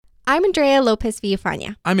I'm Andrea Lopez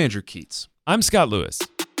Villafana. I'm Andrew Keats. I'm Scott Lewis.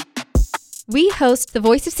 We host the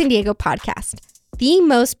Voice of San Diego podcast, the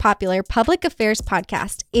most popular public affairs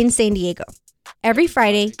podcast in San Diego. Every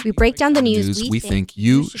Friday, we break down the news we think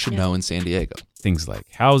you should know in San Diego. Things like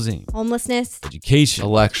housing, homelessness, education,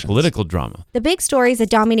 elections, political drama, the big stories that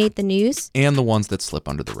dominate the news, and the ones that slip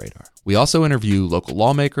under the radar. We also interview local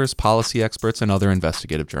lawmakers, policy experts, and other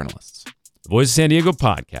investigative journalists. The Voice of San Diego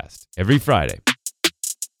podcast, every Friday.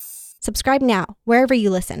 Subscribe now, wherever you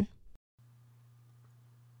listen.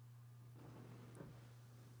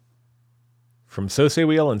 From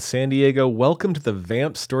Sosewheel in San Diego, welcome to the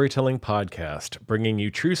Vamp Storytelling Podcast, bringing you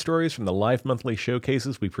true stories from the live monthly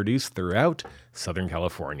showcases we produce throughout Southern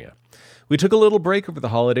California. We took a little break over the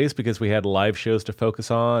holidays because we had live shows to focus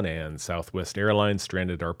on, and Southwest Airlines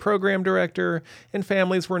stranded our program director, and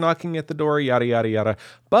families were knocking at the door, yada, yada, yada.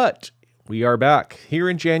 But we are back here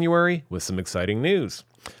in January with some exciting news.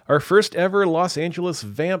 Our first ever Los Angeles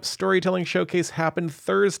Vamp Storytelling Showcase happened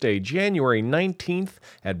Thursday, January 19th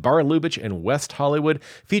at Bar Lubitsch in West Hollywood,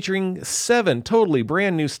 featuring 7 totally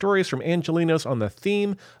brand new stories from Angelenos on the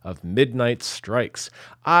theme of midnight strikes.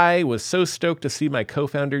 I was so stoked to see my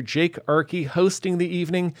co-founder Jake Archie hosting the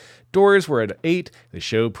evening. Doors were at 8. The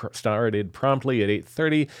show started promptly at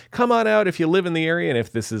 8:30. Come on out if you live in the area, and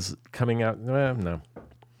if this is coming out, no,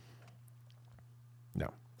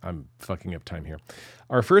 I'm fucking up time here.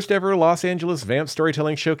 Our first ever Los Angeles Vamp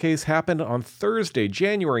Storytelling Showcase happened on Thursday,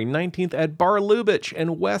 January 19th at Bar Lubitsch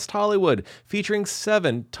in West Hollywood, featuring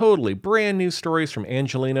 7 totally brand new stories from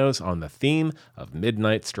Angelenos on the theme of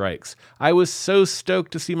midnight strikes. I was so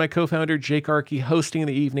stoked to see my co-founder Jake Archie hosting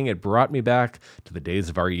the evening. It brought me back to the days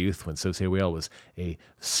of our youth when Sosewheel was a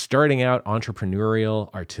starting out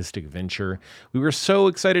entrepreneurial artistic venture. We were so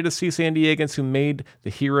excited to see San Diegans who made the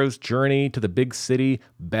hero's journey to the big city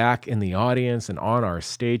back in the audience and on our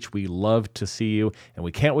stage. We love to see you, and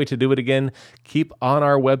we can't wait to do it again. Keep on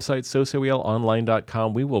our website,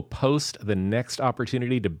 sosewheelonline.com. We will post the next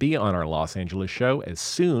opportunity to be on our Los Angeles show as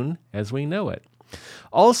soon as we know it.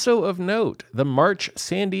 Also of note, the March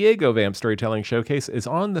San Diego Vamp Storytelling Showcase is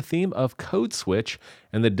on the theme of Code Switch,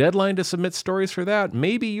 and the deadline to submit stories for that,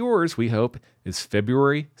 maybe yours, we hope, is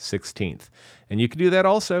February 16th. And you can do that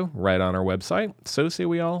also right on our website,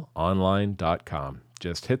 sosewheelonline.com.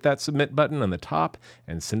 Just hit that submit button on the top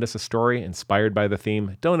and send us a story inspired by the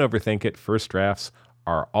theme. Don't overthink it. First drafts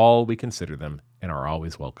are all we consider them and are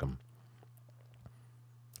always welcome.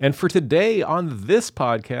 And for today on this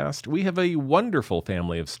podcast, we have a wonderful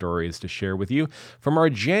family of stories to share with you from our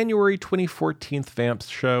January 2014 Vamps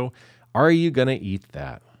show, Are You Gonna Eat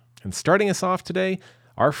That? And starting us off today,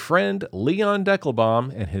 our friend Leon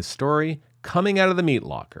Deckelbaum and his story, Coming Out of the Meat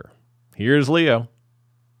Locker. Here's Leo.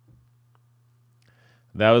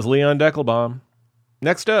 That was Leon Deckelbaum.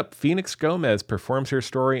 Next up, Phoenix Gomez performs her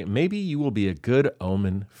story, Maybe You Will Be a Good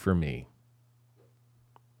Omen for Me.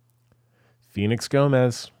 Phoenix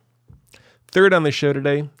Gomez. Third on the show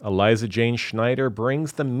today, Eliza Jane Schneider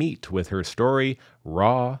brings the meat with her story,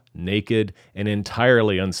 Raw, Naked, and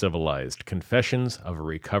Entirely Uncivilized, Confessions of a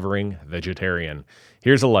Recovering Vegetarian.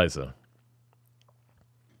 Here's Eliza.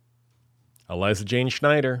 Eliza Jane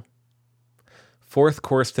Schneider. Fourth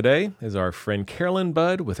course today is our friend Carolyn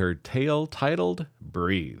Budd with her tale titled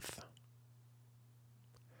Breathe.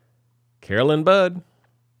 Carolyn Budd.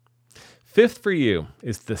 Fifth for you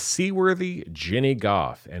is the seaworthy Jenny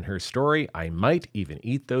Goff and her story, I Might Even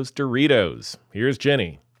Eat Those Doritos. Here's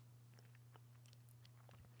Jenny.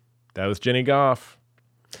 That was Jenny Goff.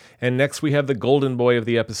 And next we have the golden boy of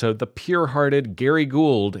the episode, the pure-hearted Gary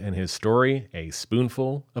Gould and his story, A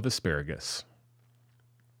Spoonful of Asparagus.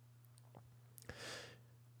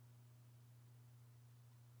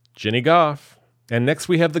 Jenny Goff. And next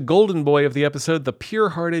we have the golden boy of the episode, the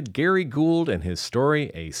pure-hearted Gary Gould and his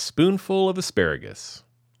story, A Spoonful of Asparagus.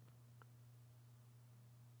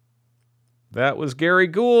 That was Gary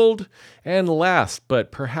Gould. And last,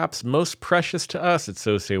 but perhaps most precious to us at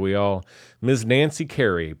So Say We All, Ms. Nancy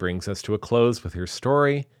Carey brings us to a close with her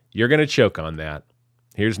story, You're Gonna Choke on That.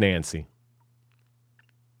 Here's Nancy.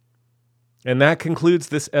 And that concludes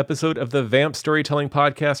this episode of the Vamp Storytelling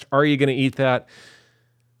Podcast, Are You Gonna Eat That?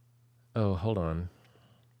 Oh, hold on.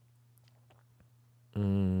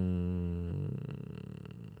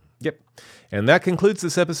 Yep. And that concludes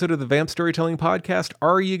this episode of the Vamp Storytelling Podcast,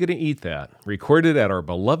 Are You Gonna Eat That? Recorded at our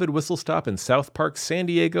beloved Whistle Stop in South Park, San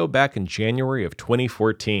Diego back in January of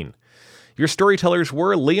 2014. Your storytellers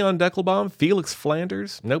were Leon Deckelbaum, Felix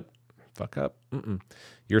Flanders, Fuck up.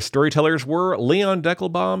 Your storytellers were Leon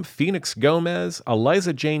Deckelbaum, Phoenix Gomez,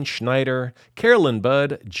 Eliza Jane Schneider, Carolyn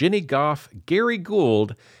Budd, Jenny Goff, Gary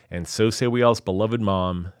Gould, and So Say We All's beloved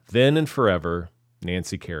mom, then and forever,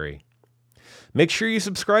 Nancy Carey. Make sure you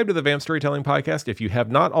subscribe to the Vamp Storytelling Podcast if you have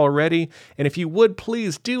not already, and if you would,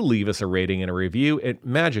 please do leave us a rating and a review. It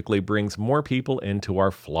magically brings more people into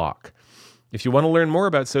our flock. If you want to learn more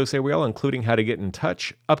about So Say We All, including how to get in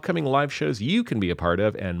touch, upcoming live shows you can be a part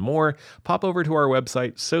of, and more, pop over to our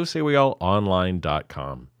website,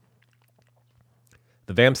 sosayweallonline.com.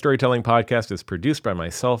 The Vamp Storytelling Podcast is produced by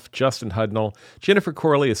myself, Justin Hudnall. Jennifer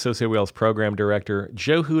Corley is So Say We All's program director.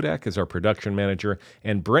 Joe Hudak is our production manager.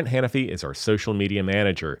 And Brent Hannafy is our social media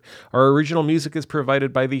manager. Our original music is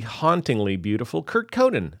provided by the hauntingly beautiful Kurt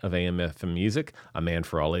Conan of AM/FM Music, a man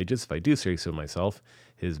for all ages, if I do say so myself.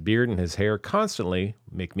 His beard and his hair constantly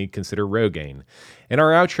make me consider Rogaine. And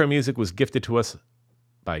our outro music was gifted to us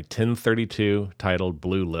by 1032, titled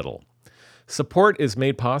Blue Little. Support is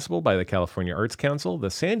made possible by the California Arts Council,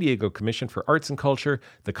 the San Diego Commission for Arts and Culture,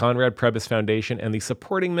 the Conrad Prebys Foundation, and the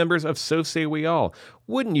supporting members of So Say We All.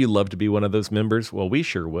 Wouldn't you love to be one of those members? Well, we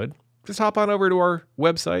sure would. Just hop on over to our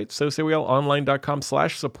website,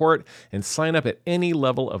 sosayweallonline.com/support, and sign up at any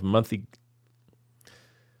level of monthly.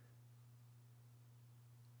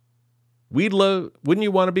 Wouldn't you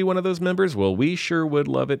want to be one of those members? Well, we sure would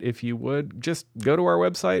love it if you would. Just go to our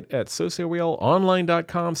website at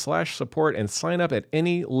sosayweallonline.com/support and sign up at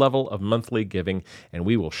any level of monthly giving, and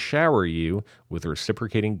we will shower you with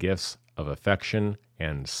reciprocating gifts of affection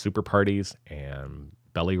and super parties and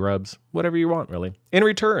belly rubs, whatever you want, really, in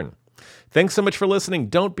return. Thanks so much for listening.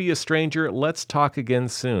 Don't be a stranger. Let's talk again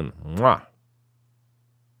soon. Mwah.